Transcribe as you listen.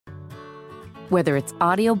Whether it's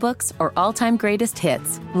audiobooks or all-time greatest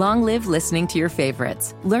hits, long live listening to your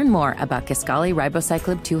favorites. Learn more about Kisqali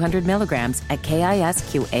Ribociclib 200 milligrams at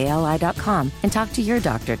KISQALI.com and talk to your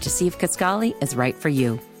doctor to see if Kisqali is right for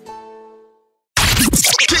you.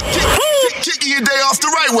 Kicking your day off the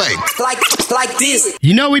right way. Like this.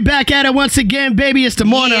 You know, we back at it once again, baby. It's the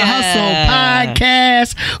Morning Hustle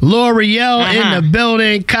Podcast. L'Oreal in the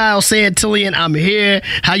building. Kyle Santillian, I'm here.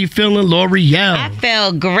 How you feeling, L'Oreal? I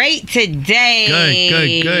feel great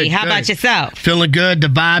today. Good. How about yourself? Feeling good. The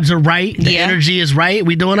vibes are right. The energy is right.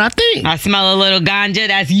 We doing our thing. I smell a little ganja.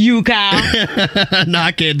 That's you, Kyle. No,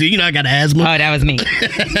 I can't do. You know, I got asthma. Oh, that was me.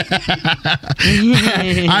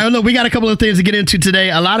 I don't know. We got a couple of things to get into today.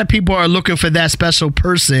 A lot of people are looking for that special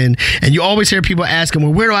person, and you always hear people asking,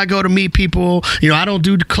 well, where do I go to meet people? You know, I don't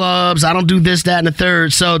do clubs, I don't do this, that, and the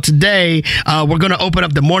third. So today we're going to open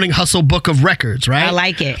up the Morning Hustle Book of Records, right? I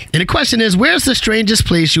like it. And the question is, where's the strangest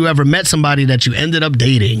place you ever met somebody that you ended up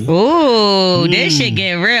dating? Ooh, this shit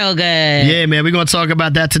get real good. Yeah, man, we're going to talk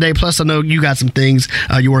about that today. Plus, I know you got some things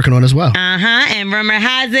you're working on as well. And rumor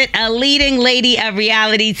has it, a leading lady of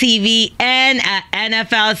reality TV and an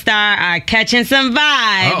NFL star are catching some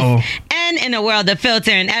vibes. And in a world of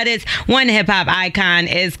filter and edits, one hip-hop icon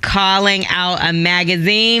is calling out a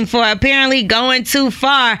magazine for apparently going too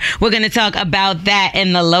far. We're going to talk about that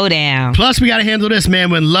in the lowdown. Plus, we got to handle this,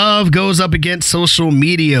 man. When love goes up against social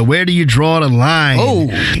media, where do you draw the line? Oh.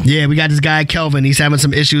 Yeah, we got this guy, Kelvin. He's having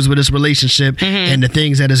some issues with his relationship and the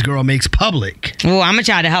things that his girl makes public. Oh, I'm going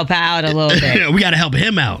to try to help her out a little bit. We got to help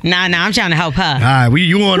him out. Nah, I'm trying to help her. All right,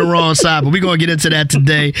 you on the wrong side, but we're going to get into that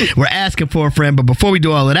today. We're asking for a friend, but before we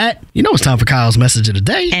do all of that, you know it's time for Kyle's message of the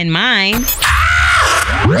day. And mine.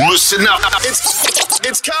 Listen up.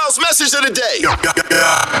 It's Kyle's message of the day. You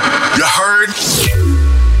heard?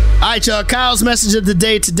 All right, y'all. Kyle's message of the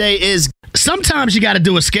day today is sometimes you got to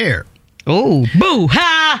do a scare. Oh, boo,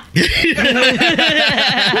 ha!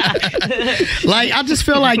 Like, I just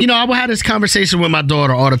feel like, you know, I would have this conversation with my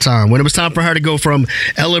daughter all the time when it was time for her to go from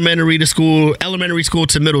elementary school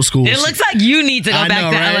to middle school. It looks like you need to go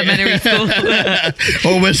back to elementary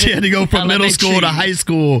school. Or when she had to go from middle school to high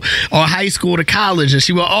school or high school to college. And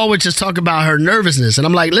she would always just talk about her nervousness. And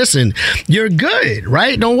I'm like, listen, you're good,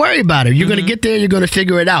 right? Don't worry about it. You're going to get there. You're going to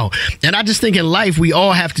figure it out. And I just think in life, we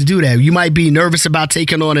all have to do that. You might be nervous about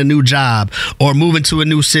taking on a new job, or moving to a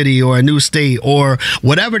new city or a new state, or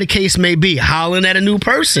whatever the case may be, hollering at a new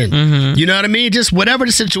person. You know what I mean? Just whatever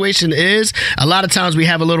the situation is, a lot of times we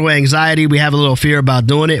have a little anxiety, we have a little fear about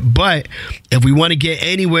doing it, but if we want to get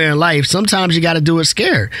anywhere in life, sometimes you got to do it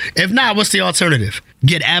scared. If not, what's the alternative?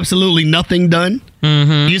 Get absolutely nothing done?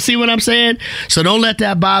 You see what I'm saying? So don't let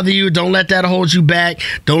that bother you. Don't let that hold you back.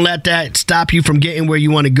 Don't let that stop you from getting where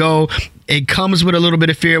you want to go. It comes with a little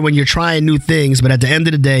bit of fear when you're trying new things, but at the end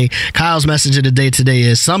of the day, Kyle's message of the day today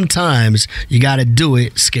is sometimes you got to do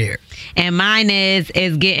it scared. And mine is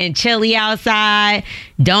getting chilly outside.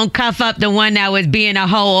 Don't cuff up the one that was being a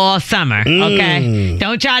hoe all summer. Okay,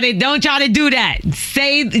 don't try to do that.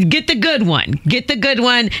 Get the good one. Get the good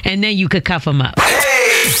one, and then you could cuff them up.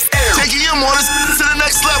 Hey, taking your mornings to the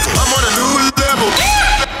next level. I'm on a new level.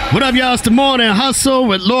 What up, y'all? It's the Morning Hustle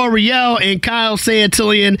with L'Oreal and Kyle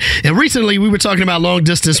Santillian. And recently, we were talking about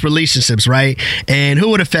long-distance relationships, right? And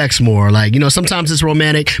who it affects more. Like, you know, sometimes it's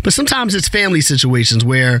romantic, but sometimes it's family situations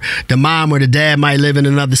where the mom or the dad might live in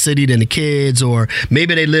another city than the kids, or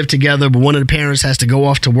maybe they live together, but one of the parents has to go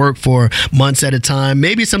off to work for months at a time.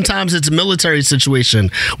 Maybe sometimes it's a military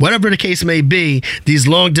situation. Whatever the case may be, these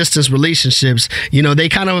long-distance relationships, you know, they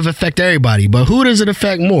kind of affect everybody. But who does it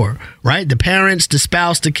affect more, right? The parents, the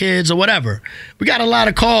spouse, the kids, or whatever. We got a lot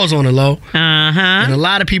of calls on it, Lo. And a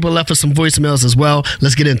lot of people left us some voicemails as well.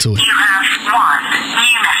 Let's get into it. You have one new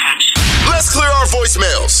message. Let's clear our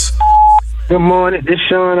voicemails. Good morning. This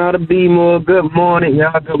Sean out of B-More. Good morning,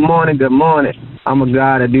 y'all. Good morning. Good morning. I'm a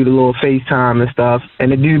guy that do the little FaceTime and stuff.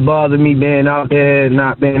 And it do bother me being out there,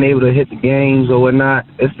 not being able to hit the games or whatnot.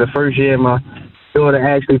 It's the first year my daughter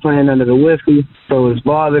actually playing under the whiskey. So it's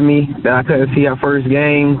bothering me that I couldn't see her first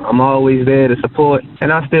game. I'm always there to support.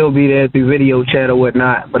 And I'll still be there through video chat or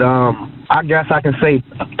whatnot. But I guess I can say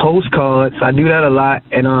postcards. I do that a lot.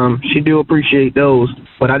 And she do appreciate those.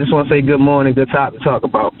 But I just want to say good morning, good topic to talk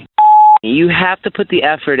about. You have to put the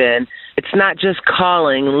effort in. It's not just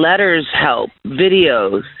calling. Letters help.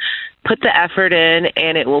 Videos. Put the effort in,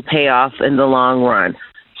 and it will pay off in the long run.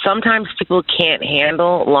 Sometimes people can't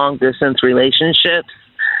handle long-distance relationships,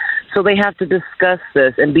 so they have to discuss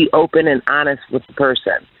this and be open and honest with the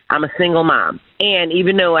person. I'm a single mom, and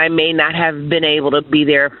even though I may not have been able to be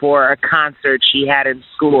there for a concert she had in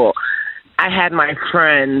school, I had my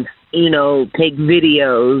friends, take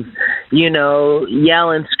videos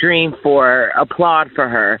yell and scream for, applaud for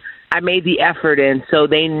her. I made the effort in so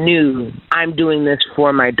they knew I'm doing this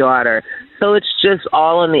for my daughter. So it's just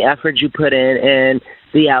all in the effort you put in and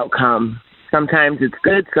the outcome. Sometimes it's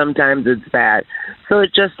good, sometimes it's bad. So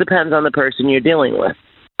it just depends on the person you're dealing with.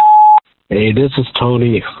 Hey, this is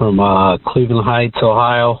Tony from Cleveland Heights,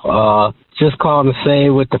 Ohio. Just calling to say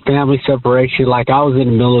with the family separation, like I was in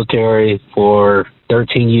the military for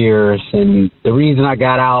 13 years, and the reason I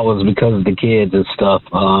got out was because of the kids and stuff.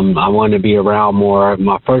 I wanted to be around more.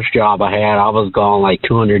 My first job I had, I was gone like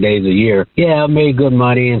 200 days a year. Yeah, I made good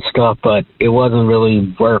money and stuff, but it wasn't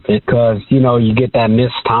really worth it because, you get that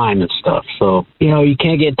missed time and stuff. So, you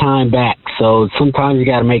can't get time back. So sometimes you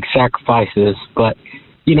got to make sacrifices, but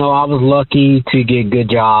I was lucky to get good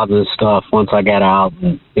jobs and stuff once I got out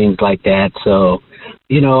and things like that. So,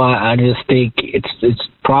 I just think it's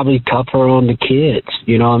probably tougher on the kids,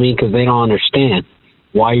 because they don't understand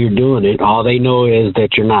why you're doing it. All they know is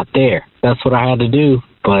that you're not there. That's what I had to do.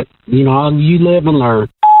 But, you live and learn.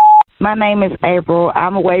 My name is April.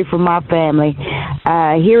 I'm away from my family.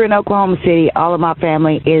 Here in Oklahoma City, all of my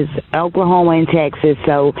family is Oklahoma and Texas.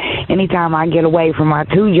 So anytime I get away from my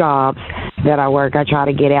 2 jobs that I work, I try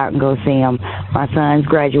to get out and go see them. My son's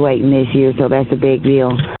graduating this year, so that's a big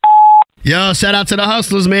deal. Yo, shout out to the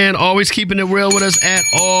hustlers, man. Always keeping it real with us at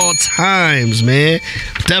all times, man.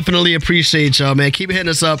 Definitely appreciate y'all, man. Keep hitting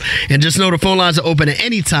us up. And just know the phone lines are open at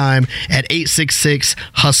any time at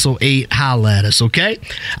 866-HUSTLE-8. Holla at us, okay?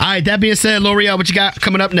 All right, that being said, L'Oreal, what you got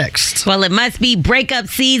coming up next? Well, it must be breakup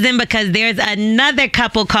season because there's another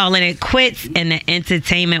couple calling it quits in the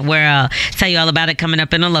entertainment world. Tell you all about it coming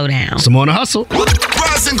up in the lowdown. Some more on the hustle.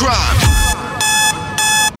 Rise and grind.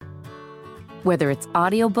 Whether it's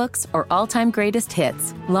audiobooks or all-time greatest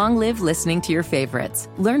hits, long live listening to your favorites.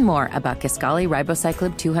 Learn more about Kisqali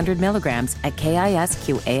Ribociclib 200 milligrams at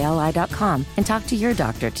KISQALI.com and talk to your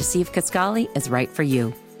doctor to see if Kisqali is right for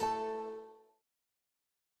you.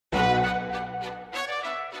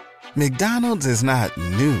 McDonald's is not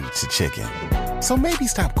new to chicken. So maybe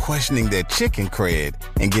stop questioning their chicken cred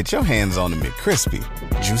and get your hands on the McCrispy.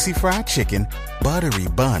 Juicy fried chicken, buttery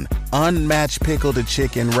bun, unmatched pickle to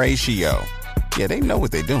chicken ratio. Yeah, they know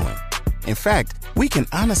what they're doing. In fact, we can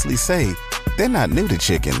honestly say they're not new to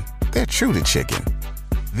chicken. They're true to chicken.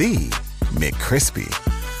 The McCrispy.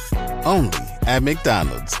 Only at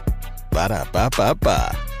McDonald's.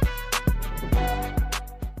 Ba-da-ba-ba-ba.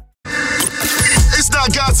 It's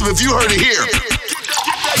not gossip if you heard it here.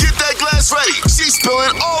 Get that glass ready. She's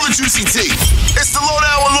spilling all the juicy tea. It's the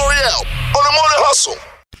Lowdown with L'Oreal on the Morning Hustle.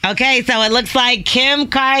 Okay, so it looks like Kim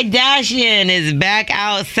Kardashian is back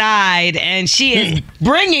outside, and she is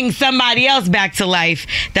bringing somebody else back to life.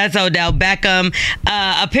 That's Odell Beckham.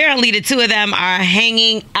 Apparently, the two of them are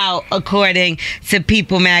hanging out, according to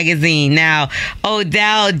People magazine. Now,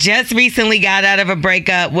 Odell just recently got out of a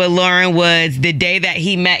breakup with Lauren Woods the day that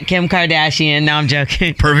he met Kim Kardashian. No, I'm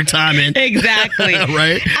joking. Perfect timing. Exactly.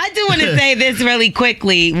 Right? I do want to say this really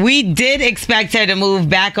quickly. We did expect her to move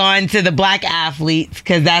back on to the black athletes,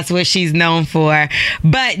 because that's what she's known for.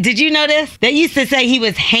 But did you notice they used to say he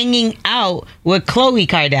was hanging out with Khloe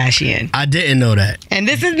Kardashian? I didn't know that. And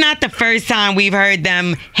this is not the first time we've heard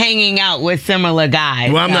them hanging out with similar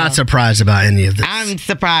guys. Well, I'm not surprised about any of this. I'm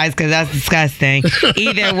surprised because that's disgusting.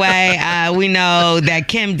 Either way, we know that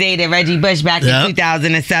Kim dated Reggie Bush back in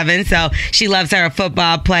 2007, so she loves her a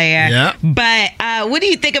football player. Yep. But what do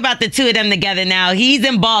you think about the two of them together now? He's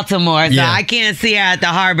in Baltimore, so I can't see her at the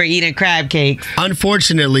harbor eating crab cakes.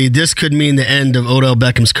 Unfortunately, this could mean the end of Odell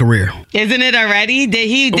Beckham's career. Isn't it already?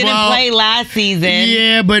 He didn't play last season.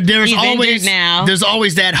 Yeah, but He's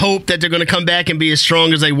always that hope that they're going to come back and be as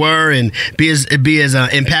strong as they were and be as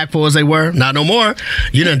impactful as they were. Not no more.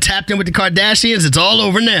 You done tapped in with the Kardashians. It's all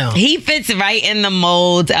over now. He fits right in the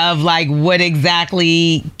mold of like what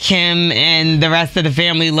exactly Kim and the rest of the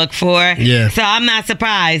family look for. Yeah. So I'm not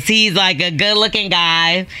surprised. He's like a good-looking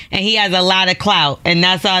guy, and he has a lot of clout, and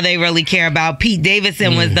that's all they really care about. Pete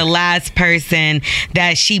Davidson was the last person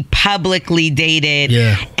that she publicly dated.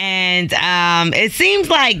 Yeah. And it seems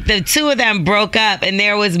like the two of them broke up, and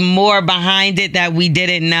there was more behind it that we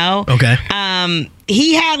didn't know. Okay.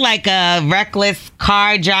 He had like a reckless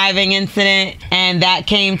car driving incident, and that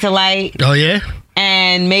came to light. Oh, yeah?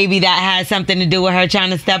 and maybe that has something to do with her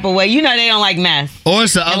trying to step away. You know they don't like mess. Or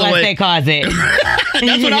it's the other unless way. they cause it.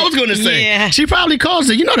 That's what I was going to say. Yeah. She probably caused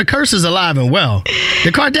it. You know the curse is alive and well.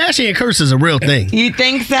 The Kardashian curse is a real thing. You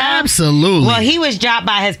think so? Absolutely. Well, he was dropped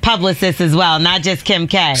by his publicist as well, not just Kim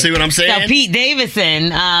K. See what I'm saying? So Pete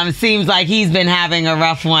Davidson seems like he's been having a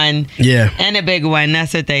rough one. Yeah. And a big one.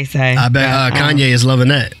 That's what they say. I bet Kanye is loving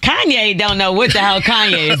that. Kanye don't know what the hell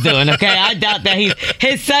Kanye is doing, okay? I doubt that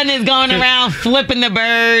his son is going around flipping the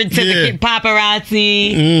bird to the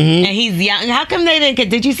paparazzi. And he's young. How come they didn't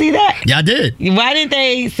did you see that? Yeah, I did. Why didn't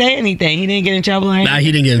they say anything? He didn't get in trouble or anything? Nah,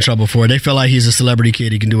 he didn't get in trouble for it. They feel like he's a celebrity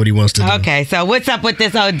kid. He can do what he wants to do. Okay, so what's up with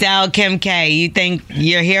this Odell Kim K? You think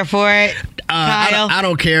you're here for it? Kyle? I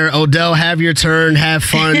don't care. Odell, have your turn. Have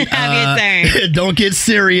fun. Have your turn. Don't get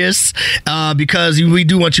serious because we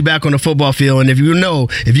do want you back on the football field. And if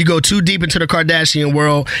you go too deep into the Kardashian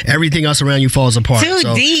world, everything else around you falls apart. Too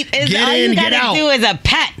deep is get all in, you get gotta out. do is a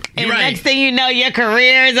peck. And next thing you know, your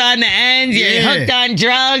career's on the end. You're hooked on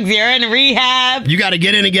drugs. You're in rehab. You got to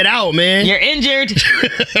get in and get out, man. You're injured.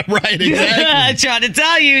 Right, exactly. I'm trying to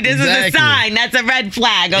tell you, this is a sign. That's a red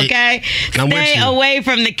flag, okay? Stay away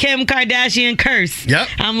from the Kim Kardashian curse. Yep.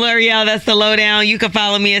 I'm L'Oreal. That's the lowdown. You can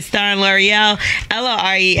follow me at Star and L'Oreal,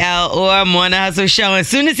 L'Orel, or Morning Hustle Show. As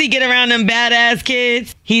soon as he get around them badass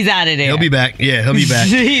kids, he's out of there. He'll be back. Yeah, he'll be back.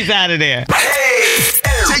 He's out of there.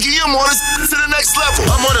 Taking your mornings to the next level.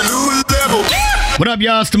 I'm on a new level. What up,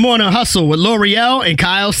 y'all? It's the Morning Hustle with L'Oreal and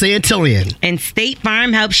Kyle Santillian. And State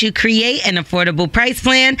Farm helps you create an affordable price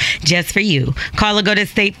plan just for you. Call or go to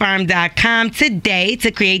statefarm.com today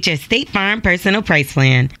to create your State Farm personal price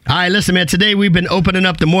plan. All right, listen, man. Today we've been opening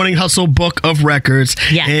up the Morning Hustle Book of Records.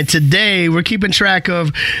 Yes. And today we're keeping track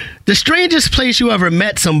of the strangest place you ever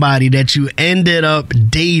met somebody that you ended up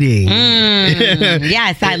dating.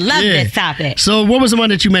 Yes, I love this topic. So what was the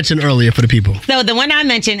one that you mentioned earlier for the people? So the one I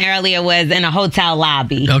mentioned earlier was in a hotel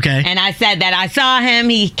lobby. Okay. And I said that I saw him.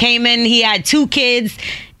 He came in. He had 2 kids.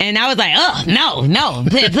 And I was like, oh, no.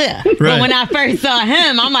 But when I first saw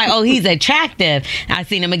him, I'm like, oh, he's attractive. I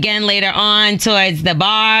seen him again later on towards the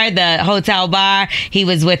bar, the hotel bar. He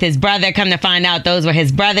was with his brother. Come to find out, those were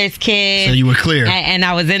his brother's kids. So you were clear. And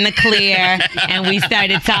I was in the clear. And we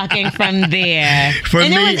started talking from there.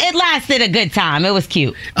 It lasted a good time. It was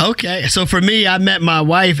cute. Okay. So for me, I met my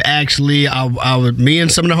wife, actually. Me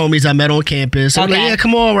and some of the homies I met on campus. I was like, yeah,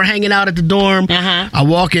 come on. We're hanging out at the dorm. I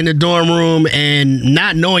walk in the dorm room and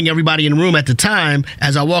not knowing everybody in the room at the time,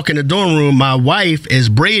 as I walk in the dorm room, my wife is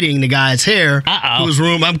braiding the guy's hair, whose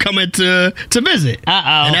room I'm coming to visit.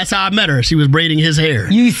 And that's how I met her. She was braiding his hair.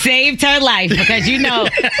 You saved her life because you know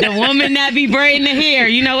the woman that be braiding the hair,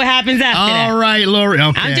 you know what happens after that. All right, Lori.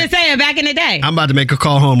 Okay. I'm just saying, back in the day. I'm about to make a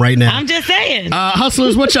call home right now. I'm just saying.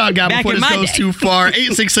 Hustlers, what y'all got Back before in this my goes day. too far?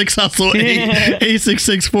 866-HUSTLE,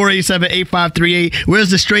 866-487-8538. Where's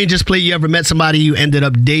the strangest place you ever met somebody you ended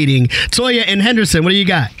up dating? Toya and Henderson, what do you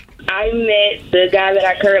got? I met the guy that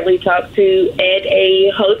I currently talk to at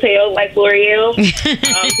a hotel like L'Oreal.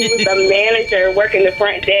 He was a manager working the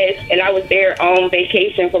front desk, and I was there on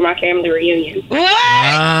vacation for my family reunion. What?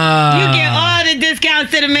 You get all the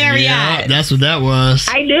discounts to the Marriott. Yeah, that's what that was.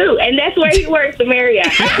 I do, and that's where he works, the Marriott.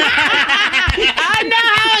 I know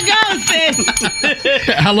how it goes,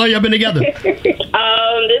 sis. How long y'all been together?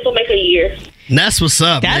 This will make a year. That's what's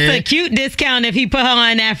up, That's man. a cute discount if he put her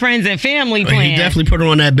on that friends and family plan. He definitely put her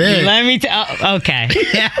on that bed. Let me tell. Oh, okay.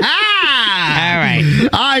 All right.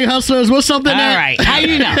 All right, hustlers. What's something All right. How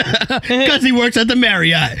you know? Because he works at the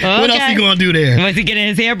Marriott. What else he going to do there? Was he getting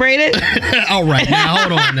his hair braided? All right. Now,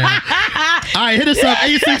 hold on now. All right, hit us up.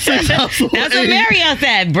 866-HUSTLE. That's what Marriott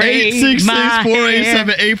said. Braid my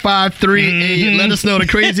hair. 866-487-8538. Let us know the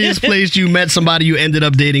craziest place you met somebody you ended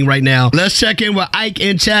up dating right now. Let's check in with Ike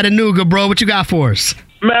in Chattanooga, bro. What you got for us?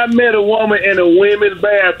 Man, I met a woman in a women's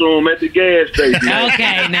bathroom at the gas station.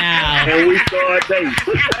 Okay, now. And we started dating.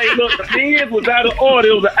 Hey, look, the men's was out of order.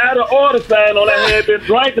 It was an out of order sign on. I had been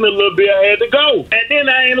drinking a little bit. I had to go. And then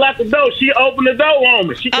I ain't locked the door. She opened the door on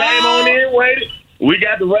me. She came on in, waited. We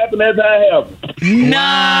got the rapping as I have.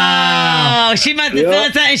 No. She must have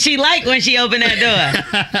done something she liked when she opened that door.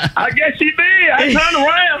 I guess she did. I turned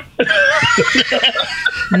around.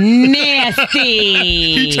 Nasty.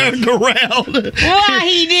 He turned around. Why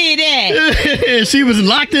he did that? She was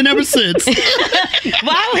locked in ever since.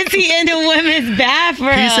 Why was he in the women's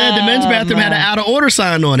bathroom? He said the men's bathroom had an out of order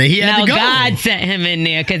sign on it. He had to go. God sent him in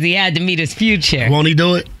there because he had to meet his future. Won't he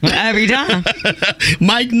do it? Every time.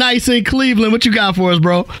 Mike Nice in Cleveland. What you got for us,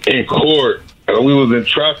 bro? In court. We was in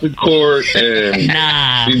traffic court, and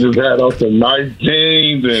she just had on some nice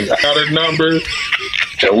jeans and out of numbers.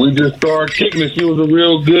 And we just started kicking it. She was a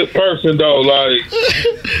real good person, though. Like,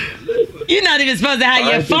 you're not even supposed to have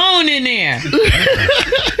your phone in there.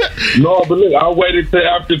 No, but look, I waited till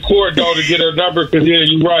after court, though, to get her number, because, yeah,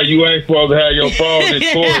 you're right. You ain't supposed to have your phone in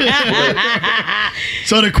court.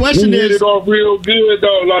 So the question is... hit it off real good,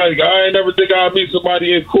 though. Like, I ain't never think I'd meet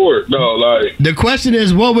somebody in court, though. Like, the question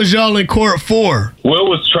is, what was y'all in court for? Well, it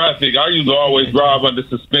was traffic. I used to always drive under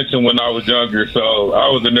suspension when I was younger, so I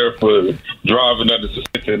was in there for driving under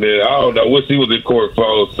suspension. And I don't know what she was in court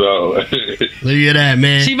for, so... Look at that,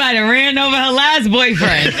 man. She might have ran over her last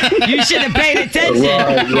boyfriend. You should have paid attention.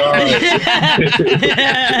 Right.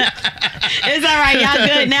 It's all right. Y'all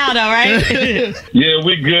good now, though, right? Yeah,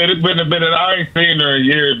 we good. It's been a minute. I ain't seen her in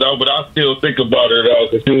years, though, but I still think about her, though,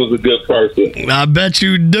 because she was a good person. I bet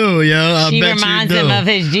you do, yo. She reminds him of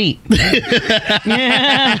his Jeep. All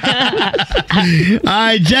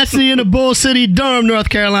right, Jesse in the Bull City, Durham, North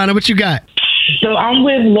Carolina. What you got? So I'm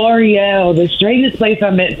with L'Oreal. The strangest place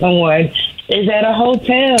I met someone is at a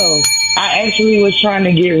hotel. I actually was trying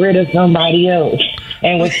to get rid of somebody else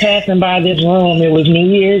and was passing by this room. It was New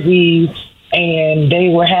Year's Eve, and they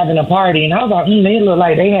were having a party. And I was like, they look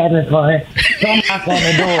like they having fun. So I knocked on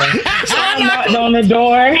the door. So I knocked on the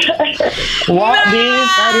door, walked in,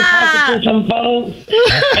 started talking to some folks,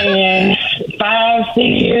 and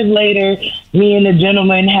 5-6 years later, me and the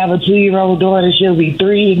gentleman have a 2-year-old daughter. She'll be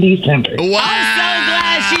 3 in December. Wow. I'm so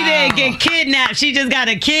glad she didn't get kidnapped. She just got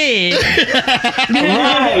a kid.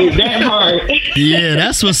 Right, that part. Yeah,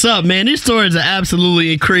 that's what's up, man. These stories are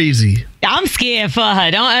absolutely crazy. I'm scared for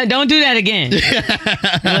her. Don't do that again.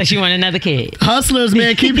 Unless you want another kid. Hustlers,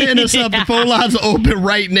 man, keep hitting us up. The phone lines are open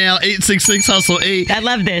right now. 866-HUSTLE-8. I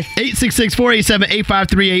love this.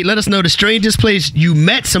 866-487-8538. Let us know the strangest place you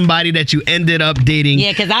met somebody that you ended up dating.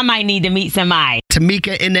 Yeah, because I might need to meet somebody.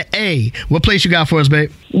 Tamika in the A. What place you got for us,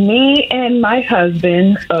 babe? Me and my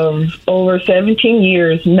husband of over 17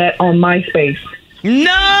 years met on MySpace. No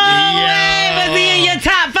way! Was he in your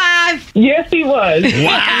top 5? Yes, he was.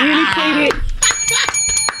 Wow. Communicated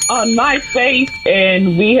on MySpace,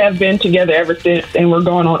 and we have been together ever since, and we're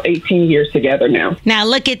going on 18 years together now. Now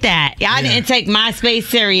look at that. I didn't take MySpace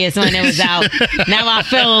serious when it was out. Now I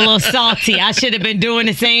feel a little salty. I should have been doing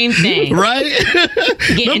the same thing. Right?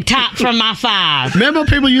 Getting top from my 5. Remember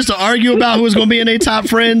people used to argue about who was going to be in their top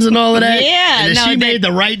friends and all of that? Yeah. And then she made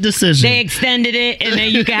the right decision. They extended it, and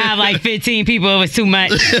then you can have like 15 people. It was too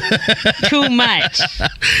much. Too much.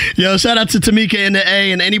 Yo, shout out to Tamika in the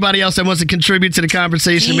A and anybody else that wants to contribute to the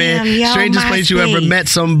conversation, man. Yo, Strangest place you ever met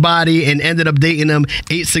somebody and ended up dating them.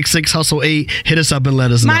 866-HUSTLE-8. Hit us up and let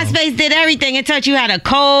us know. MySpace did everything. It taught you how to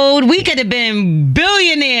code. We could have been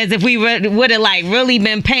billionaires if we would have like really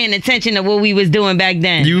been paying attention to what we was doing back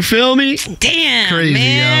then. You feel me? Damn, crazy,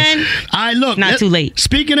 man. Yo. All right, look. Not too late.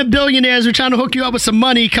 Speaking of billionaires, we're trying to hook you up with some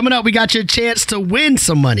money. Coming up, we got your chance to win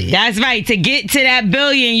some money. That's right. To get to that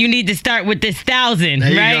billion, you need to start with this 1,000,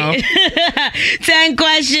 right? 10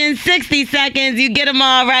 questions, 60 seconds. You get them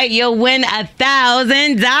all right, you'll win $1,000.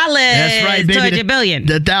 That's right, baby. Towards your billion.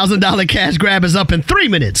 The $1,000 cash grab is up in 3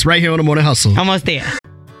 minutes right here on The Morning Hustle. Almost there.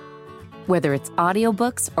 Whether it's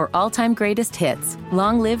audiobooks or all-time greatest hits,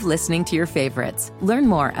 long live listening to your favorites. Learn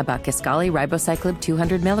more about Kisqali Ribociclib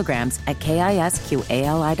 200 milligrams at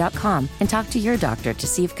KISQALI.com and talk to your doctor to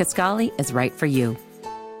see if Kisqali is right for you.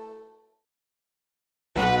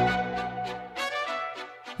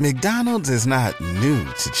 McDonald's is not new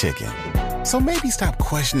to chicken. So maybe stop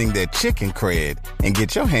questioning their chicken cred and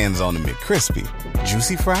get your hands on the McCrispy.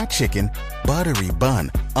 Juicy fried chicken, buttery bun,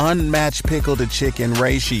 unmatched pickle to chicken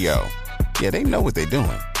ratio. Yeah, they know what they're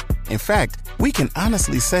doing. In fact, we can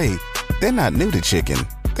honestly say they're not new to chicken.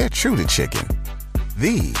 They're true to chicken.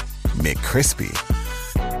 The McCrispy.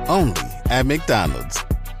 Only at McDonald's.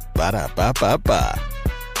 Ba-da-ba-ba-ba.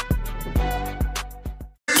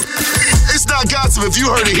 It's not gossip if you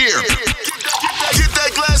heard it here. Get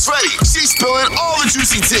that glass ready. She's spilling all the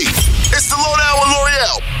juicy tea. It's the Lowdown with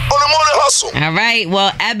L'Oreal on The Morning Hustle. All right.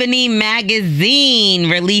 Well, Ebony magazine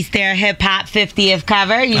released their hip hop 50th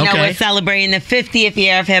cover. You know, we're celebrating the 50th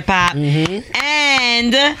year of hip hop. Mm-hmm.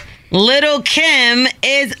 And Little Kim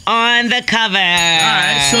is on the cover. All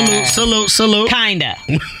right, salute. Kinda.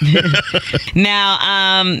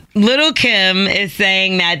 Now, Little Kim is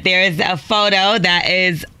saying that there's a photo that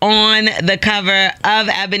is on the cover of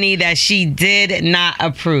Ebony that she did not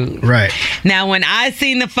approve. Right. Now, when I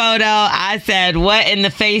seen the photo, I said, what in the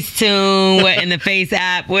Facetune, what in the Face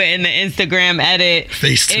app, what in the Instagram edit?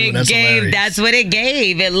 Facetune, that's hilarious. That's what it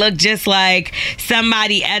gave. It looked just like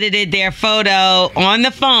somebody edited their photo on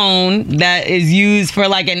the phone phone that is used for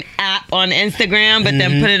like an app on Instagram, but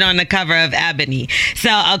then put it on the cover of Ebony. So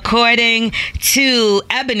according to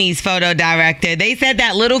Ebony's photo director, they said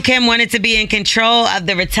that Lil' Kim wanted to be in control of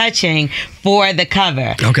the retouching for the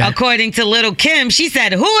cover. Okay. According to Lil' Kim, she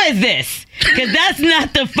said, "Who is this? Because that's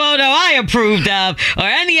not the photo I approved of or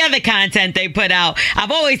any other content they put out.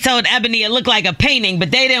 I've always told Ebony it looked like a painting,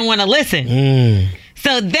 but they didn't want to listen."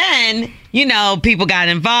 So then, you know, people got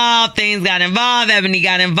involved, things got involved, Ebony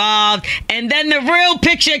got involved, and then the real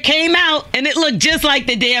picture came out, and it looked just like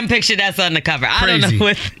the damn picture that's on the cover. I don't know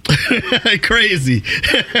what. Crazy.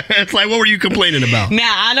 It's like, what were you complaining about?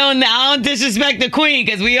 Now, I don't disrespect the queen,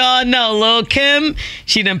 because we all know Lil' Kim,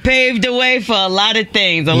 she done paved the way for a lot of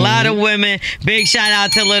things, a lot of women. Big shout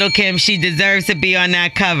out to Lil' Kim. She deserves to be on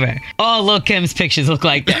that cover. All Lil' Kim's pictures look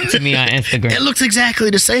like that to me on Instagram. It looks exactly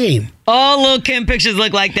the same. All Lil' Kim pictures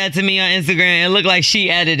look like that to me on Instagram. It looked like she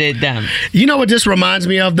edited them. You know what this reminds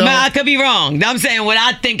me of, though? But I could be wrong. I'm saying what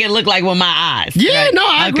I think it looked like with my eyes. Yeah, right? no,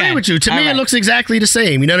 I agree with you. To me, it looks exactly the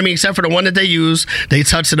same. You know what I mean? Except for the one that they use, they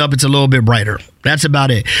touched it up. It's a little bit brighter. That's about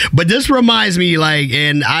it. But this reminds me, like,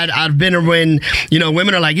 and I've been when, you know,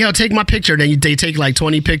 women are like, yo, take my picture. Then they take like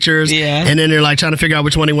 20 pictures. Yeah. And then they're like trying to figure out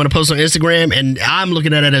which one they want to post on Instagram. And I'm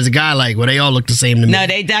looking at it as a guy like, well, they all look the same to me. No,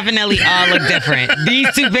 they definitely all look different.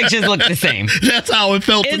 These two pictures look the same. That's how it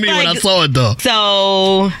felt to me when I saw it, though.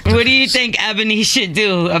 So, what do you think Ebony should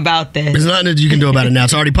do about this? There's nothing that you can do about it now.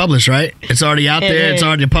 It's already published, right? It's already out there. It's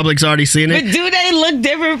already, the public's already seen it. But do they look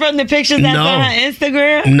different from the pictures that's on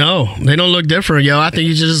Instagram? No, they don't look different, yo. I think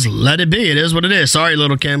you should just let it be. It is what it is. Sorry,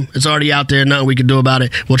 Lil' Kim. It's already out there. Nothing we can do about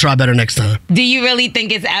it. We'll try better next time. Do you really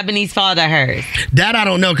think it's Ebony's fault or hers? That I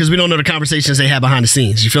don't know, because we don't know the conversations they have behind the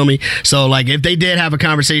scenes. You feel me? So, like, if they did have a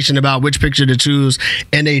conversation about which picture to choose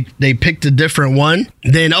and they picked a different one,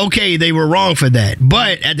 then okay, they were wrong for that.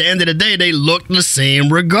 But at the end of the day, they look the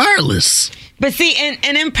same regardless. But see,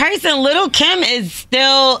 and in person, Lil' Kim is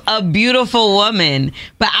still a beautiful woman.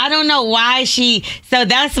 But I don't know why so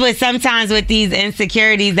that's what sometimes with these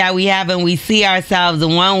insecurities that we have, and we see ourselves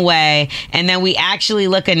one way and then we actually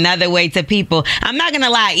look another way to people. I'm not going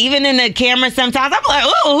to lie, even in the camera sometimes, I'm like,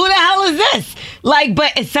 oh, who the hell is this? Like,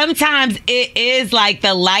 but sometimes it is like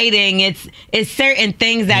the lighting, it's certain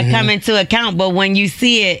things that come into account. But when you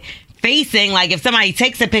see it facing, like if somebody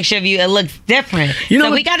takes a picture of you, it looks different.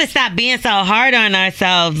 So we got to stop being so hard on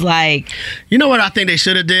ourselves. Like, you know what I think they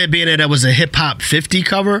should have did, being that was a Hip Hop 50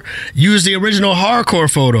 cover? Use the original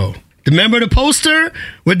hardcore photo. Remember the poster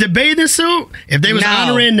with the bathing suit? If they was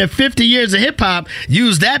honoring the 50 years of hip hop,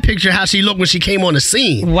 use that picture how she looked when she came on the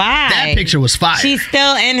scene. Why? That picture was fire. She's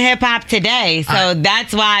still in hip hop today, so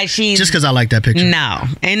that's why she's... Just because I like that picture. No.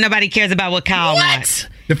 Ain't nobody cares about what Kyle wants.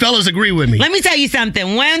 The fellas agree with me. Let me tell you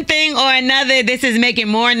something. One thing or another, this is making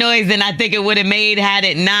more noise than I think it would have made had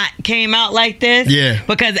it not came out like this. Yeah.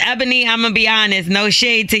 Because Ebony, I'm going to be honest, no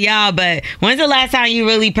shade to y'all, but when's the last time you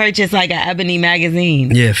really purchased like an Ebony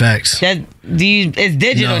magazine? Yeah, facts. It's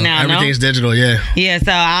digital now, no? Everything's digital, yeah. Yeah,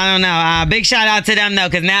 so I don't know. Big shout out to them, though,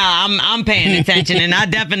 because now I'm paying attention, and I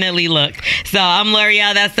definitely looked. So I'm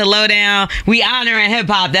L'Oreal. That's the lowdown. We honoring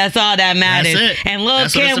hip-hop. That's all that matters. That's it. And Lil'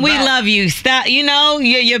 Kim, we love you. Stop. You know,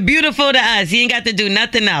 you're beautiful to us. You ain't got to do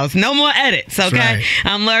nothing else. No more edits, okay? Right.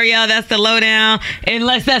 I'm L'Oreal. That's the lowdown.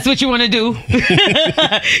 Unless that's what you want to do.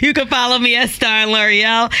 You can follow me at Star and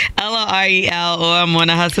L'Oreal, L-O-R-E-L, or I'm on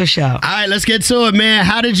a Hustle Show. All right, let's get to it, man.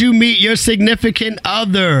 How did you meet your significant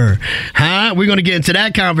other? Huh? We're going to get into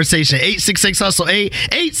that conversation. 866-HUSTLE-8,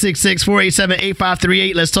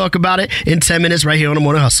 866-487-8538. Let's talk about it in 10 minutes right here on The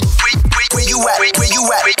Morning Hustle. Where you at? Where you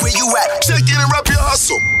at? Where you at? Check in and rep your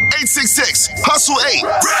hustle. 866-HUSTLE-8.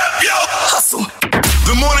 Rep your hustle.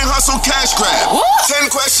 The Morning Hustle Cash Grab. 10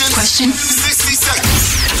 questions. 60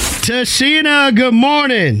 seconds. Tashina, good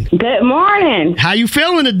morning. Good morning. How you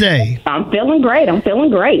feeling today? I'm feeling great.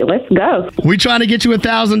 Let's go. We trying to get you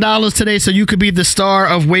 $1,000 today so you could be the star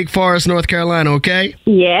of Wake Forest, North Carolina, okay?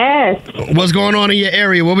 Yes. What's going on in your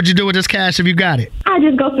area? What would you do with this cash if you got it? I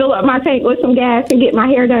just go fill up my tank with some gas and get my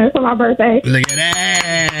hair done for my birthday. Look at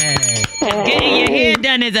that. Getting your hair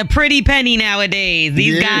done is a pretty penny nowadays.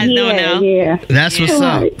 These guys don't know. Yeah. That's what's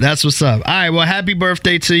up. That's what's up. All right, well, happy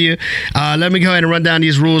birthday to you. Let me go ahead and run down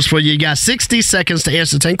these rules for you. You got 60 seconds to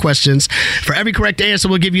answer 10 questions. For every correct answer,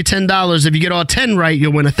 we'll give you $10. If you get all 10 right,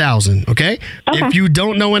 you'll win $1,000, okay? If you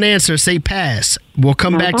don't know an answer, say pass. We'll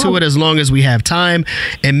come back to it as long as we have time.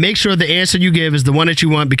 And make sure the answer you give is the one that you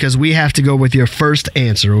want, because we have to go with your first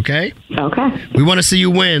answer, okay? Okay. We want to see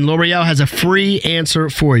you win. L'Oreal has a free answer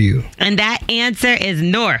for you. And that answer is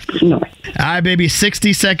north. North. All right, baby.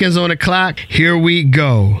 60 seconds on the clock. Here we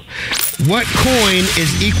go. What coin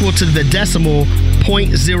is equal to the decimal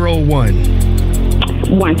 0.01?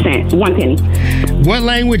 1 cent. 1 penny. What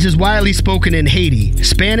language is widely spoken in Haiti?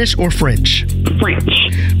 Spanish or French?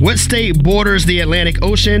 French. What state borders the Atlantic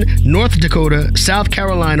Ocean? North Dakota, South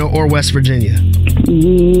Carolina, or West Virginia?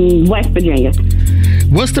 West Virginia.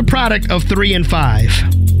 What's the product of 3 and 5?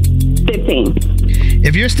 15.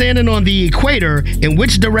 If you're standing on the equator, in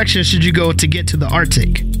which direction should you go to get to the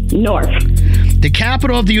Arctic? North. The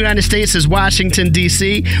capital of the United States is Washington,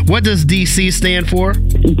 D.C. What does D.C. stand for?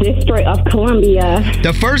 District of Columbia.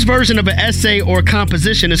 The first version of an essay or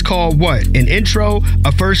composition is called what? An intro,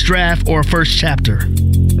 a first draft, or a first chapter?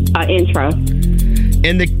 Intro.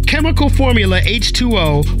 In the chemical formula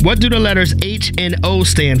H2O, what do the letters H and O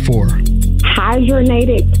stand for?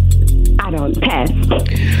 Hydrogenated. I don't pass.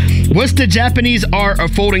 What's the Japanese art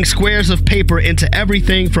of folding squares of paper into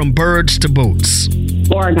everything from birds to boats?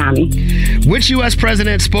 Origami. Which U.S.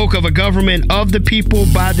 president spoke of a government of the people,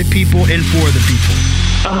 by the people, and for the people?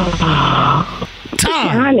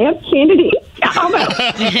 Tom. John F. Kennedy.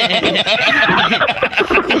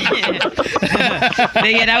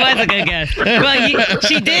 Yeah, that was a good guess. Well,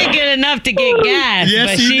 she did good enough to get gas.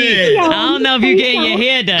 Yes, but she did. I don't know if you're getting your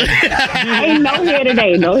hair done. Ain't no hair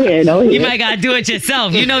today. No hair. You might got to do it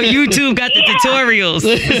yourself. You know YouTube got the tutorials.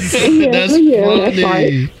 That's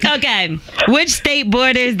funny. Okay. Which state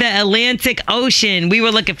borders the Atlantic Ocean? We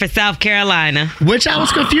were looking for South Carolina. Which I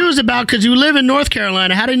was confused about because you live in North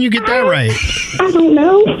Carolina. How didn't you get that right? I don't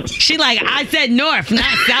know. She like, I said North,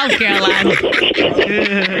 not South Carolina.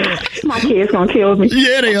 My kids gonna kill me.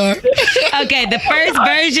 Yeah, they are. Okay, the first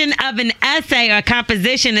version of an essay or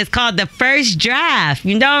composition is called the first draft.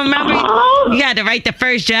 You don't remember? You had to write the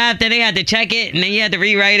first draft, then they had to check it, and then you had to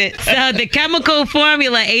rewrite it. So the chemical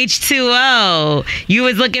formula H2O, we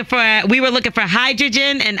were looking for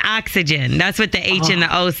hydrogen and oxygen. That's what the H and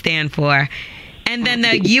the O stand for. And then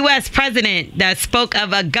the U.S. president that spoke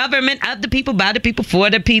of a government of the people, by the people, for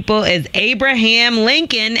the people is Abraham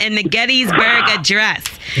Lincoln in the Gettysburg Address.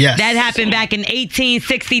 Yes. That happened back in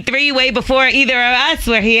 1863, way before either of us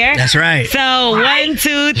were here. That's right. So 1,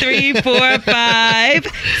 2, 3, 4, 5,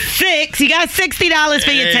 6. You got $60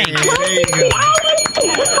 for your tank.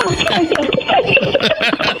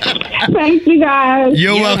 Thank you, guys.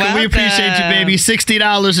 You're welcome. We appreciate you, baby.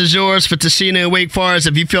 $60 is yours for Tashina and Wake Forest.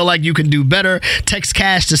 If you feel like you can do better, text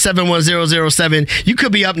cash to 71007. You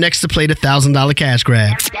could be up next to play the $1,000 cash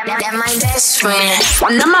grab. That's my best friend.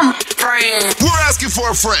 My friend. We're asking for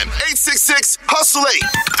a friend.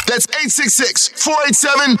 866-HUSTLE-8. That's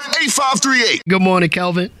 866-487-8538. Good morning,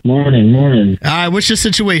 Kelvin. Morning. All right, what's your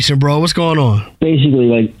situation, bro? What's going on? Basically,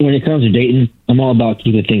 like, when it comes to dating, I'm all about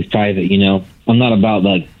keeping things private, you know? I'm not about,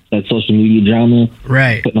 like, that social media drama.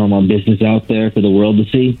 Right. Putting all my business out there for the world to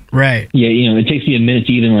see. Right. Yeah, you know, it takes me a minute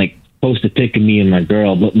to even, like, post a pic of me and my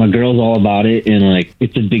girl, but my girl's all about it, and, like,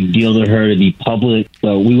 it's a big deal to her to be public.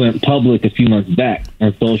 So we went public a few months back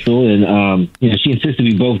on social, and, you know, she insisted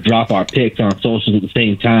we both drop our pics on social at the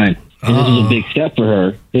same time. And this was a big step for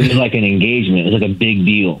her. It was like an engagement. It was like a big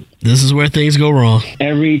deal. This is where things go wrong.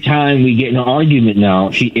 Every time we get in an argument now,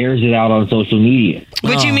 she airs it out on social media.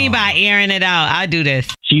 What you mean by airing it out? I do this.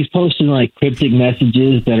 She's posting like cryptic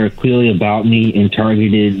messages that are clearly about me and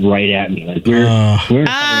targeted right at me. Like we're right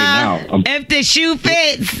now. If the shoe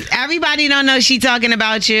fits, everybody don't know she talking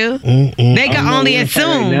about you. They can only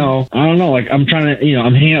assume. Right I don't know. Like I'm trying to,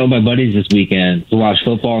 I'm hanging out with my buddies this weekend to watch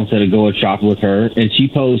football instead of going shopping with her, and she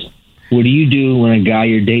posts, "What do you do when a guy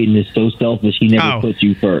you're dating is so selfish he never puts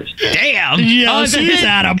you first?" Damn. Yo, she's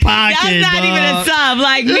out of pocket. That's not even a sub.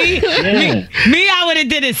 Like me, I would have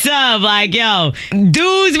did a sub. Like, yo,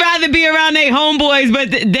 dudes rather be around their homeboys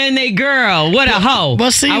than they girl. What a hoe.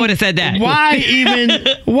 But see, I would have said that. Why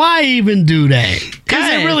even do that? Is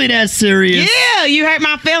it really that serious? Yeah, you hurt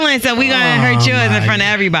my feelings, so we gonna hurt yours in front of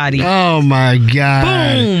everybody. Oh my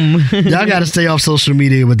God. Boom. Y'all gotta stay off social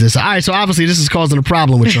media with this. All right, so obviously this is causing a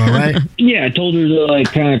problem with y'all, right? Yeah, I told her to like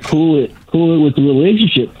kind of cool it with the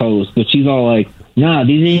relationship post, but she's all like, "Nah,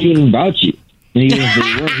 these ain't even about you." And even if they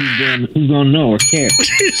were, who's gonna know or care?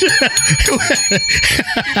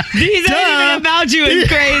 These ain't even about you. It's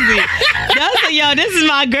crazy. Yo, this is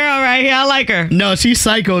my girl right here. I like her. No, she's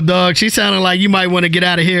psycho, dog. She sounded like you might want to get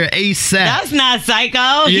out of here ASAP. That's not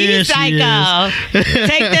psycho. He's psycho.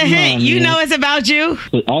 Take the hint. You know it's about you.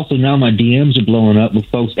 But also now my DMs are blowing up with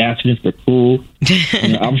folks asking if they're cool.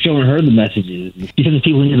 I'm showing her the messages. She says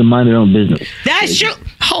people need to mind their own business. That's true.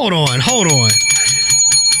 Hold on.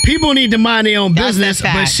 People need to mind their own business,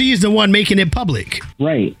 but she's the one making it public.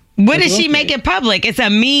 Right. What does she make it public? It's a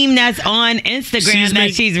meme that's on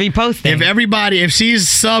Instagram she's reposting. If she's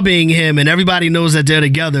subbing him and everybody knows that they're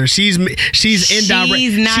together, she's not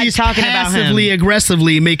talking about him. Passively,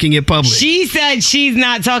 aggressively making it public. She said she's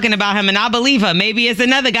not talking about him, and I believe her. Maybe it's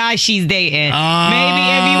another guy she's dating. Maybe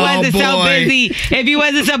if you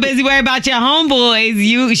wasn't so busy worrying about your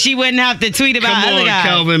homeboys, she wouldn't have to tweet about other guys.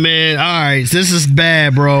 Kelvin, man. All right, this is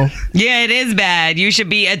bad, bro. Yeah, it is bad. You should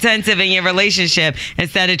be attentive in your relationship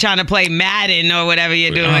instead of trying to play Madden or whatever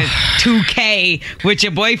you're doing, 2K with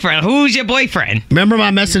your boyfriend. Who's your boyfriend? Remember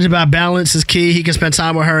my message about balance is key. He can spend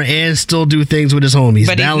time with her and still do things with his homies.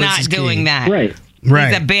 But balance he's not doing that. Right.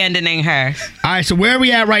 He's abandoning her. All right, so where are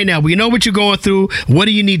we at right now? We know what you're going through. What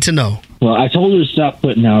do you need to know? Well, I told her to stop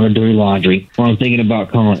putting out her dirty laundry, or I'm thinking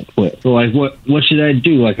about calling it quit. So, like, what should I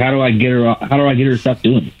do? Like, how do I get her to stop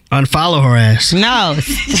doing it? Unfollow her ass. No.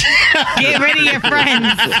 Get rid of your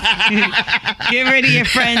friends. Get rid of your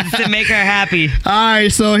friends to make her happy. All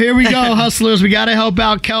right, so here we go, hustlers. We got to help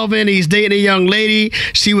out Kelvin. He's dating a young lady.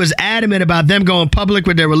 She was adamant about them going public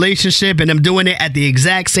with their relationship and them doing it at the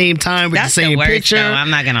exact same time with the same picture. Though,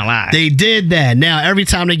 I'm not going to lie. They did that. Now, every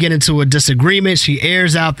time they get into a disagreement, she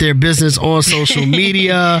airs out their business on social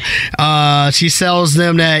media. She tells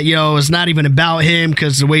them that, it's not even about him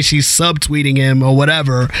because the way she's subtweeting him or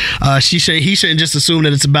whatever. He shouldn't just assume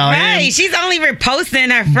that it's about him. Right, she's only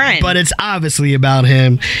reposting her friend. But it's obviously about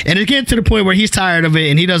him. And it's getting to the point where he's tired of it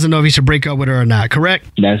and he doesn't know if he should break up with her or not, correct?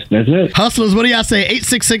 That's it. Hustlers, what do y'all say?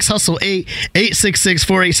 866-HUSTLE-8,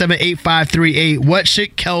 866-487-8538. What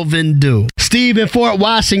should Kelvin do? Steve in Fort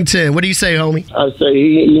Washington, what do you say, homie? I say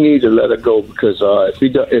he needs to let her go because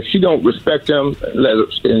if she don't respect him,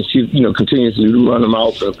 and she continues to run him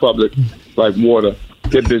out in public like water,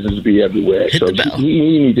 their business will be everywhere. So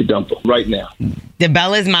he need to dump her right now. The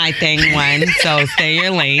bell is my thing, one, so stay in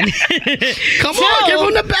your lane. Come on, give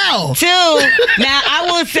him the bell. Two, now I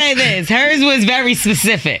will say this. Hers was very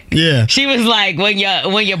specific. Yeah. She was like, when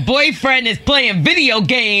your boyfriend is playing video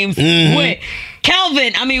games with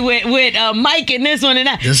Kelvin, with Mike and this one and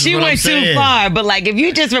that. She went too far. But like, if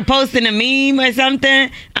you just reposting a meme or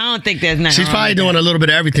something, I don't think there's nothing. She's probably doing a little bit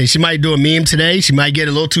of everything. She might do a meme today. She might get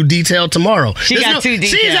a little too detailed tomorrow. Too detailed.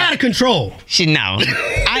 She's out of control.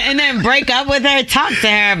 And then break up with her. Talk to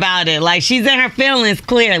her about it. Like, she's in her feelings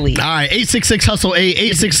clearly. All right, 866-HUSTLE-8,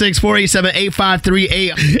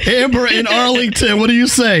 866-487-8538. Amber in Arlington, what do you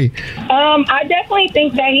say? I definitely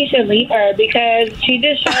think that he should leave her because she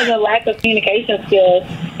just shows a lack of communication skills.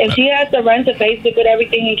 If she has to run to Facebook with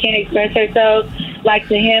everything and can't express herself like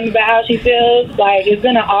to him about how she feels, like it's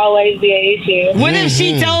gonna always be an issue. What if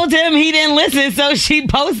she told him he didn't listen, so she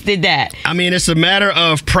posted that? It's a matter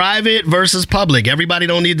of private versus public. Everybody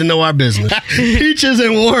don't need to know our business. Peaches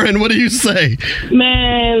and Warren, what do you say?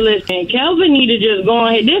 Man, listen, Kelvin need to just go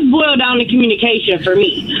ahead. This boiled down to communication for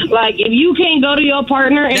me. Like, if you can't go to your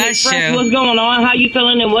partner and express what's going on, how you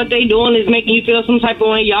feeling, and what they doing is making you feel some type of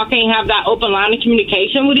way, y'all can't have that open line of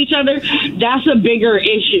communication with each other, that's a bigger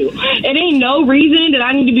issue. It ain't no reason that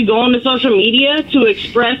I need to be going to social media to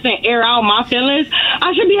express and air out my feelings.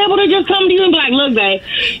 I should be able to just come to you and be like, look, babe,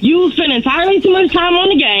 you spend entirely too much time on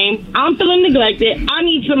the game. I'm feeling neglected. I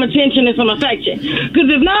need some attention and some affection. Because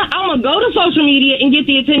if not, I'm going to go to social media and get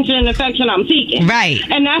the attention and affection I'm seeking. Right.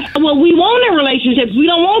 And that's what we want in relationships. We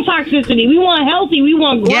don't want toxicity. We want healthy. We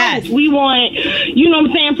want growth. Yes. We want,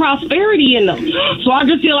 prosperity in them. So I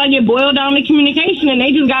just feel like it boiled down to communication, and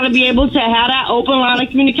they just got to be able to have that open line of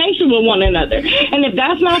communication with one another. And if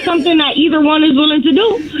that's not something that either one is willing to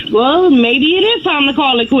do, well, maybe it is time to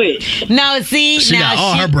call it quits. No, see, she got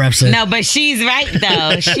all her breaths in. No, but she's right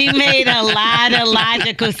though. She made a lot of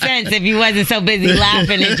logical sense if you wasn't so busy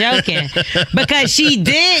laughing and joking, because she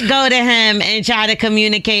did go to him and try to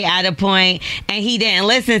communicate at a point, and he didn't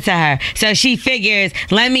listen to her. So she figures,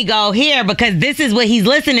 let me go here because this is what he's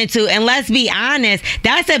listening to. And let's be honest,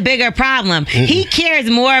 that's a bigger problem. He cares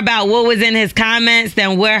more about what was in his comments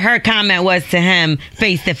than where her comment was to him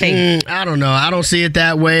face to face. I don't know. I don't see it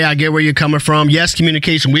that way. I get where you're coming from. Yes,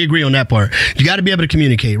 communication. We agree on that part. You got to be able to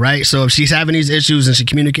communicate, right? So if she's having these issues and she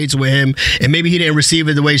communicates with him and maybe he didn't receive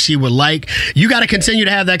it the way she would like, you got to continue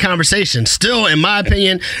to have that conversation. Still, in my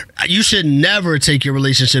opinion, you should never take your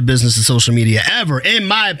relationship business to social media, ever, in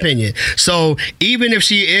my opinion. So even if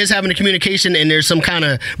she is having a communication and there's some kind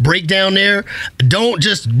of breakdown there, don't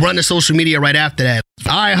just run to social media right after that.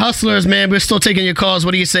 All right, hustlers, man, we're still taking your calls.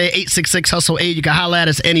 What do you say? 866-HUSTLE-8. You can holler at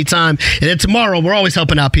us anytime. And then tomorrow, we're always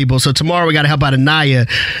helping out people. So tomorrow, we got to help out Anaya.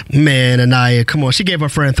 Man, Anaya, come on. She gave her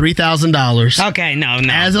friend $3,000. Okay, no.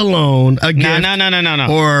 As a loan, a gift. No.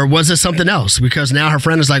 Or was it something else? Because now her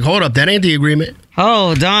friend is like, hold up, that ain't the agreement.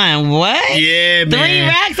 Hold on, what? Yeah, man. 3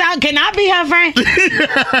 racks out? Can I be her friend?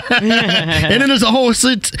 And then there's a whole...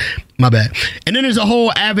 My bad. And then there's a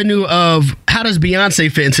whole avenue of how does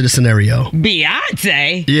Beyonce fit into the scenario?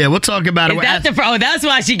 Beyonce? Yeah, we'll talk about it. That's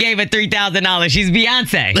why she gave it $3,000. She's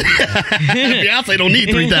Beyonce. Beyonce don't need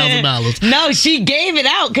 $3,000. No, she gave it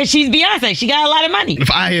out because she's Beyonce. She got a lot of money. If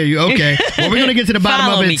I hear you, okay. Well, we're going to get to the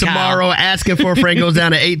bottom of it tomorrow. Kyle. Asking for a friend goes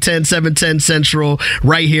down at 810, 710 Central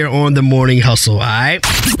right here on The Morning Hustle, all right?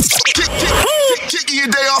 Kicking your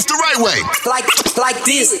day off the right way. Like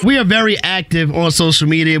this. We are very active on social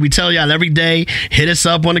media. We tell y'all every day, hit us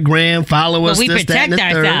up on the gram, follow us. We this, protect that,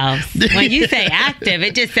 and the ourselves. third. When you say active,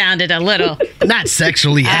 it just sounded a little... Not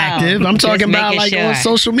sexually active. I'm talking about like on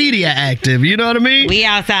social media active. You know what I mean? We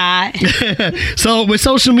outside. So with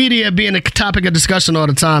social media being a topic of discussion all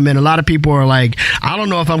the time, man, a lot of people are like, I don't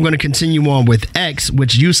know if I'm going to continue on with X,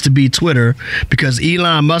 which used to be Twitter, because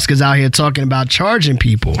Elon Musk is out here talking about charging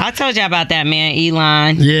people. I told you about that, man.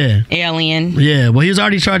 Elon. Yeah. Alien. Yeah. Well, he was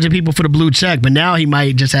already charging people for the blue check, but now he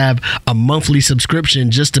might just have a monthly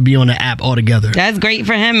subscription just to be on the app altogether. That's great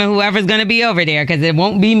for him and whoever's going to be over there, because it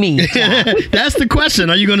won't be me. That's the question.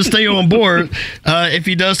 Are you going to stay on board if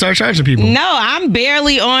he does start charging people? No, I'm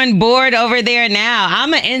barely on board over there now.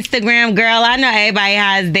 I'm an Instagram girl. I know everybody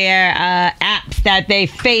has their apps that they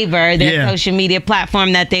favor, their social media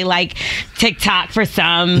platform that they like. TikTok for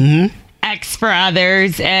some. Mm-hmm. X for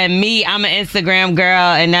others, and me, I'm an Instagram girl,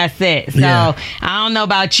 and that's it. So I don't know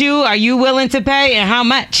about you. Are you willing to pay, and how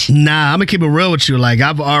much? Nah, I'm gonna keep it real with you. Like,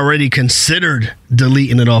 I've already considered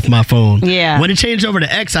deleting it off my phone. Yeah. When it changed over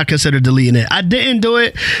to X, I considered deleting it. I didn't do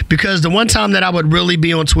it because the one time that I would really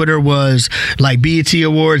be on Twitter was like BET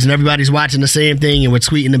Awards, and everybody's watching the same thing, and we're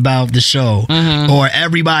tweeting about the show, or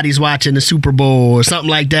everybody's watching the Super Bowl or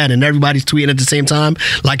something like that, and everybody's tweeting at the same time.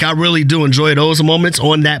 Like, I really do enjoy those moments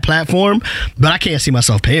on that platform. But I can't see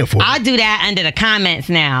myself paying for it. I do that under the comments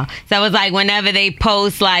now. So it's like whenever they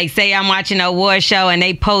post, like, say I'm watching an award show and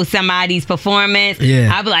they post somebody's performance,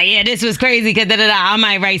 I'll be like, yeah, this was crazy, because I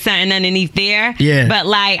might write something underneath there. Yeah. But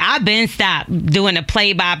like, I've been stopped doing a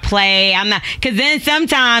play-by-play. I'm not, because then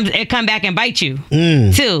sometimes it come back and bite you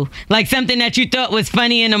too. Like, something that you thought was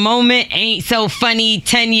funny in the moment ain't so funny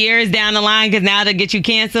 10 years down the line, because now they'll get you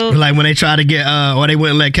canceled. Like when they try to get, or they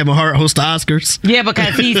wouldn't let Kevin Hart host the Oscars. Yeah,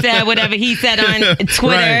 because he said whatever he said on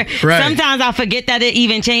Twitter. Right. Sometimes I'll forget that it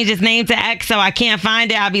even changed its name to X, so I can't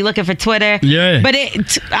find it. I'll be looking for Twitter. Yeah. But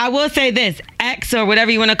I will say this, X, or whatever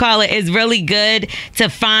you want to call it, is really good to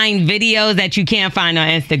find videos that you can't find on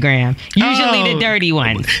Instagram. Usually the dirty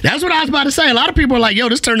ones. That's what I was about to say. A lot of people are like, yo,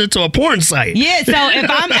 this turned into a porn site. Yeah, so if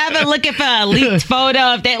I'm ever looking for a leaked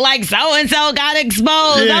photo, if they like so-and-so got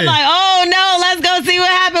exposed, I'm like, oh no, let's go see what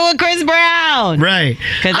happened with Chris Brown. Right.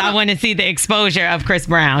 Because I want to see the exposure of Chris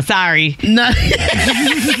Brown. Sorry. No.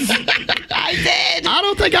 I did. I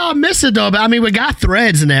don't think I'll miss it, though. But I mean, we got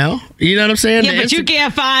threads now. You know what I'm saying? Yeah, but you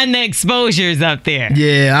can't find the exposures up there.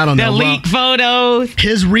 Yeah, I don't know. The leak photos.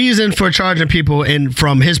 His reason for charging people, and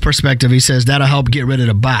from his perspective, he says that'll help get rid of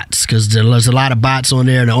the bots, because there's a lot of bots on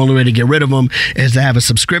there, and the only way to get rid of them is to have a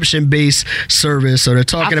subscription-based service. So they're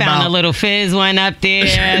talking about... I found a little Fizz one up there,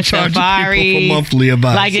 charging Safari. people for monthly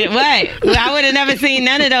bots. Like, what? I would have never seen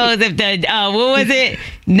none of those if the... what was it?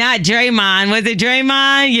 Not Draymond. Was it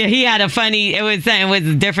Draymond? Yeah, he had a funny... It was something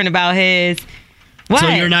was different about his... What? So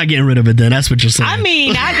you're not getting rid of it then? That's what you're saying. I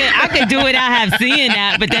mean, I could do it. I have seeing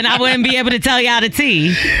that, but then I wouldn't be able to tell y'all the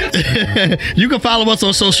tea. You can follow us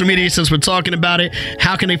on social media since we're talking about it.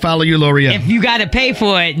 How can they follow you, L'Oreal? If you got to pay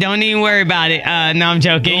for it, don't even worry about it. No, I'm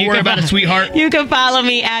joking. Don't worry about it, sweetheart. You can follow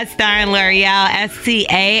me at Starring L'Oreal,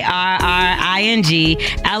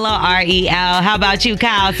 STARRINGLOREL. How about you,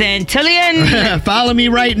 Kyle Santillion? Follow me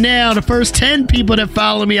right now. The first 10 people that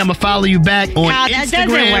follow me, I'm going to follow you back on Kyle, Instagram. That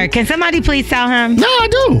doesn't work. Can somebody please tell him? No, I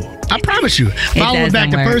do. I promise you. Follow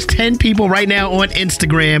back the first 10 people right now on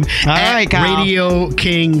Instagram at Kyle. Radio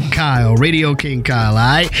King Kyle. Radio King Kyle, all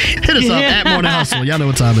right? Hit us up at Morning Hustle. Y'all know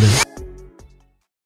what time it is.